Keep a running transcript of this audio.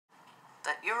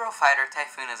The Eurofighter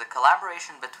Typhoon is a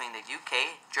collaboration between the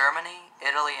UK, Germany,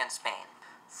 Italy, and Spain.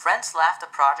 France left the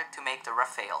project to make the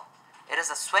Rafale. It is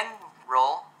a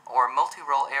swing-role or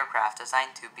multi-role aircraft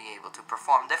designed to be able to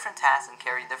perform different tasks and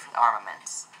carry different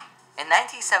armaments. In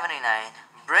 1979,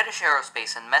 British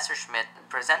Aerospace and Messerschmitt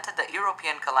presented the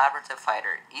European Collaborative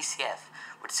Fighter, ECF,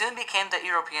 which soon became the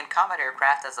European Combat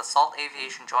Aircraft as Assault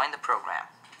Aviation joined the program.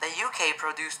 The UK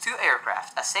produced two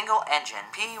aircraft, a single-engine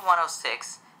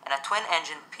P-106 and a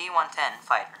twin-engine P-110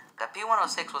 fighter. The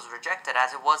P-106 was rejected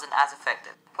as it wasn't as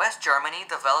effective. West Germany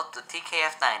developed the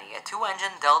TKF-90, a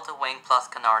two-engine Delta Wing plus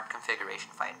Canard configuration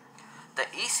fighter. The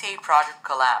ECA project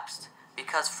collapsed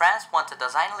because France wanted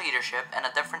design leadership and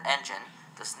a different engine,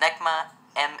 the Snecma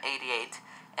M88,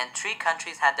 and three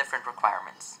countries had different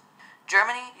requirements.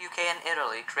 Germany, UK, and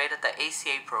Italy created the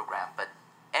ACA program, but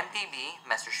MPB,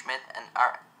 Messerschmitt, and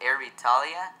Air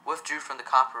Italia withdrew from the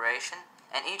cooperation,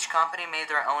 and each company made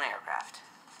their own aircraft.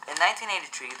 In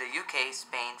 1983, the UK,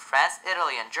 Spain, France,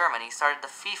 Italy, and Germany started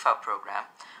the FIFA program,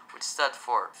 which stood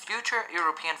for Future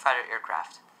European Fighter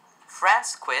Aircraft.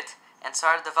 France quit and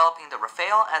started developing the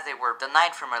Rafale as they were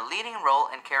denied from a leading role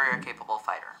in carrier-capable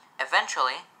fighter.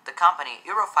 Eventually, the company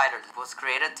Eurofighter was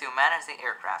created to manage the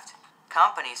aircraft.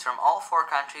 Companies from all four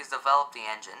countries developed the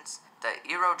engines, the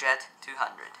Eurojet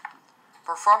 200.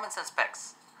 Performance and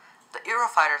specs. The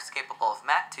Eurofighter is capable of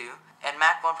Mach 2 and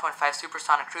Mach 1.5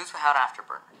 supersonic cruise without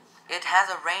afterburner. It has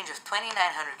a range of 2,900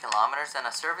 kilometers and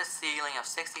a service ceiling of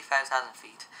 65,000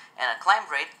 feet, and a climb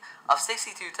rate of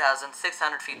 62,600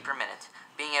 feet per minute,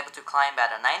 being able to climb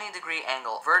at a 90-degree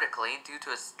angle vertically due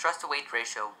to its thrust-to-weight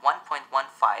ratio 1.15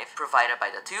 provided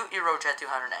by the two Eurojet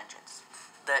 200 engines.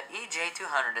 The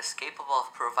EJ200 is capable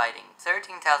of providing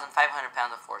 13,500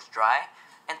 pounds of force dry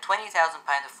and 20,000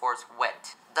 pounds of force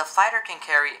wet. The fighter can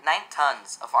carry 9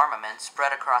 tons of armament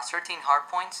spread across 13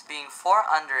 hardpoints, being 4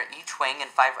 under each wing and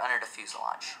 5 under the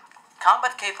fuselage.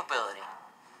 Combat capability.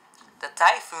 The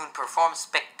Typhoon performs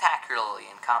spectacularly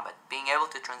in combat, being able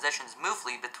to transition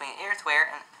smoothly between air-to-air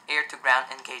and air-to-ground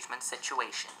engagement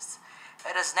situations.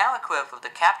 It is now equipped with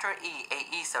the Captor E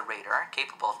AESA radar,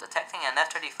 capable of detecting an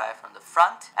F-35 from the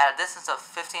front at a distance of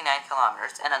 59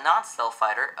 kilometers and a non-stealth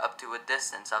fighter up to a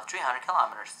distance of 300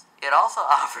 kilometers. It also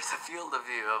offers a field of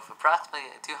view of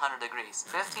approximately 200 degrees,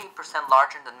 15%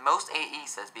 larger than most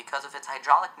AESAs because of its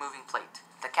hydraulic moving plate.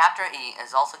 The Captor E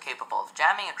is also capable of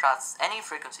jamming across any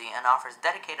frequency and offers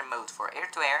dedicated modes for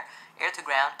air-to-air,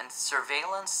 air-to-ground, and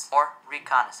surveillance or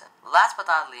reconnaissance. Last but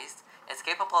not least, it's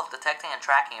capable of detecting and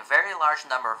tracking a very large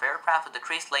number of aircraft with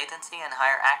decreased latency and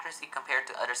higher accuracy compared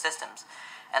to other systems,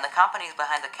 and the companies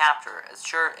behind the Captor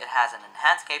assure it has an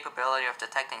enhanced capability of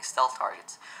detecting stealth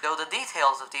targets, though the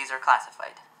details of these are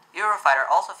classified. Eurofighter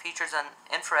also features an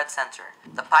infrared sensor.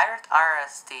 The Pirate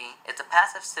IRST is a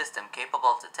passive system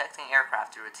capable of detecting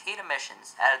aircraft through its heat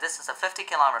emissions at a distance of 50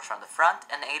 kilometers from the front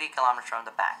and 80 kilometers from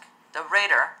the back. The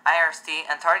radar, IRST,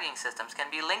 and targeting systems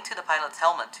can be linked to the pilot's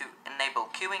helmet to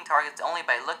enable cueing targets only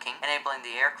by looking, enabling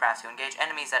the aircraft to engage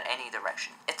enemies at any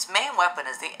direction. Its main weapon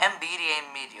is the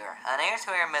MBDA Meteor, an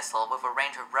air-to-air missile with a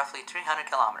range of roughly 300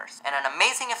 kilometers and an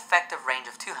amazing effective range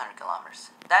of 200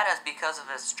 kilometers. That is because of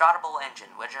its throttlable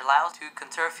engine, which allows to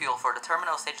conserve fuel for the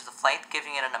terminal stages of flight,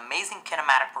 giving it an amazing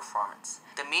kinematic performance.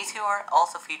 The Meteor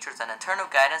also features an internal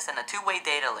guidance and a two-way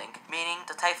data link, meaning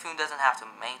the Typhoon doesn't have to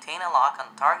maintain a lock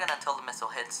on the target until the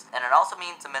missile hits, and it also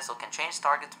means the missile can change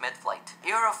targets mid-flight.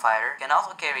 Eurofighter can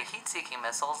also carry heat-seeking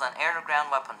missiles and air-to-ground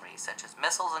weaponry, such as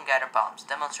missiles and guided bombs,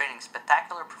 demonstrating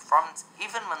spectacular performance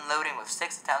even when loading with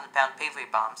 60,000-pound paveway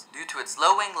bombs due to its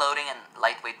low-wing loading and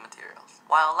lightweight materials.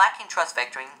 While lacking thrust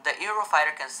vectoring, the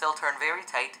Eurofighter can still turn very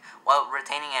tight while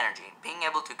retaining energy, being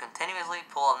able to continuously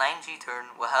pull a 9G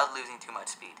turn without losing too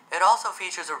much speed. It also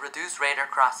features a reduced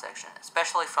radar cross-section,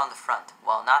 especially from the front,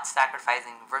 while not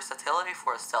sacrificing versatility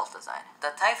for a stealth design.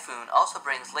 The Typhoon also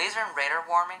brings laser and radar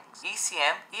warnings,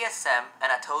 ECM, ESM,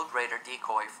 and a towed radar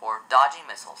decoy for dodgy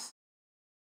missiles.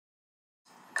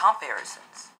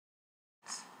 Comparisons.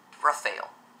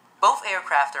 Rafale. Both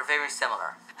aircraft are very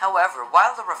similar. However,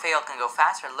 while the Rafale can go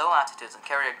faster at low altitudes and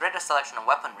carry a greater selection of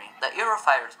weaponry, the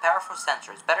Eurofighter's powerful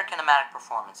sensors, better kinematic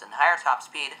performance, and higher top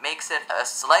speed makes it a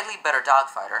slightly better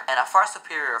dogfighter and a far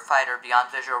superior fighter beyond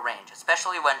visual range,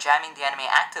 especially when jamming the enemy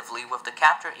actively with the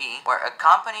Captor E or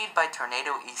accompanied by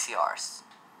Tornado ECRs.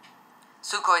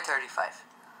 Sukhoi 35.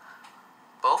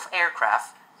 Both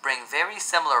aircraft bring very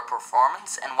similar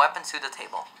performance and weapons to the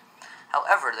table.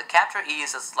 However, the Captor E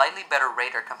is a slightly better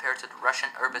radar compared to the Russian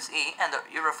Irbis E, and the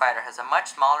Eurofighter has a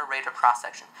much smaller radar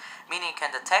cross-section, meaning it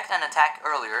can detect and attack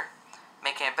earlier,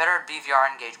 making it better at BVR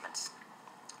engagements.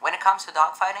 When it comes to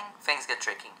dogfighting, things get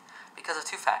tricky, because of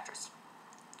two factors.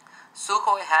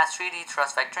 Sukhoi has 3D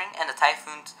thrust vectoring, and the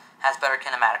Typhoon has better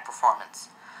kinematic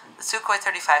performance. The Sukhoi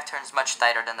 35 turns much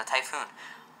tighter than the Typhoon,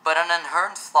 but an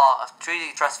inherent flaw of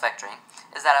 3D thrust vectoring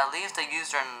is that it leaves the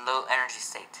user in low energy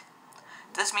state.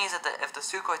 This means that if the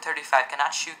Sukhoi 35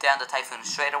 cannot shoot down the Typhoon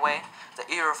straight away, the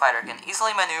Eurofighter can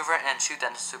easily maneuver and shoot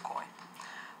down the Sukhoi.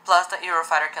 Plus, the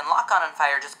Eurofighter can lock on and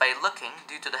fire just by looking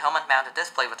due to the helmet-mounted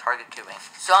display with target queuing.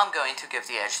 So I'm going to give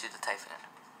the edge to the Typhoon.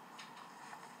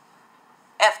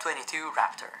 F-22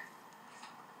 Raptor.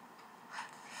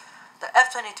 The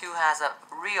F-22 has a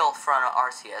real frontal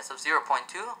RCS of 0.2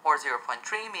 or 0.3,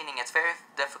 meaning it's very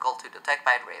difficult to detect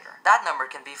by radar. That number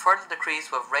can be further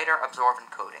decreased with radar-absorbent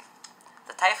coating.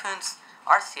 The Typhoon's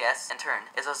RCS, in turn,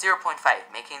 is of 0.5,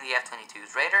 making the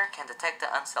F-22's radar can detect the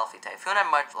unstealthy Typhoon at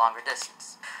much longer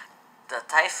distance. The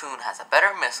Typhoon has a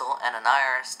better missile and an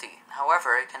IRST.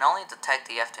 However, it can only detect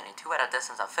the F-22 at a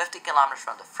distance of 50 km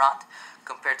from the front,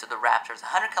 compared to the Raptor's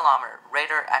 100 km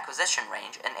radar acquisition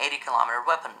range and 80 km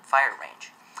weapon fire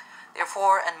range.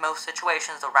 Therefore, in most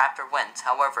situations, the Raptor wins.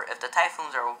 However, if the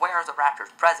Typhoons are aware of the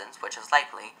Raptor's presence, which is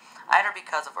likely, either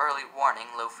because of early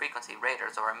warning, low-frequency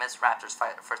radars, or a missed Raptor's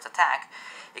first attack,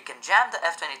 it can jam the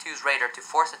F-22's radar to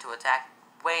force it to attack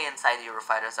way inside the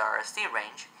Eurofighter's IRST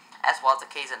range, as was the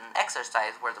case in an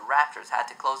exercise where the Raptors had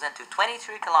to close in to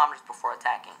 23 km before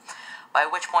attacking, by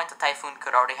which point the Typhoon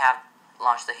could already have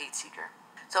launched the Heat Seeker.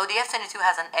 So the F-22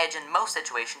 has an edge in most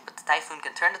situations, but the Typhoon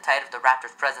can turn the tide if the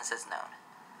Raptor's presence is known.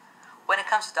 When it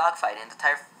comes to dogfighting, the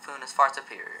Typhoon is far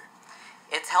superior.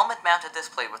 Its helmet-mounted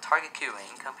display with target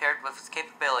queuing, compared with its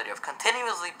capability of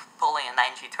continuously pulling a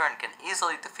 9G turn, can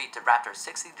easily defeat the Raptor's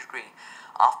 60-degree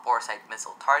off-bore sight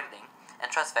missile targeting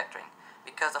and thrust vectoring.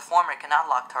 Because the former cannot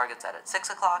lock targets at 6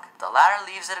 o'clock, the latter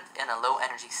leaves it in a low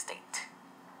energy state.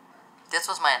 This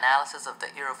was my analysis of the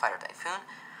Eurofighter Typhoon.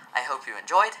 I hope you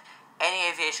enjoyed. Any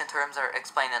aviation terms are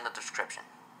explained in the description.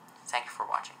 Thank you for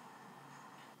watching.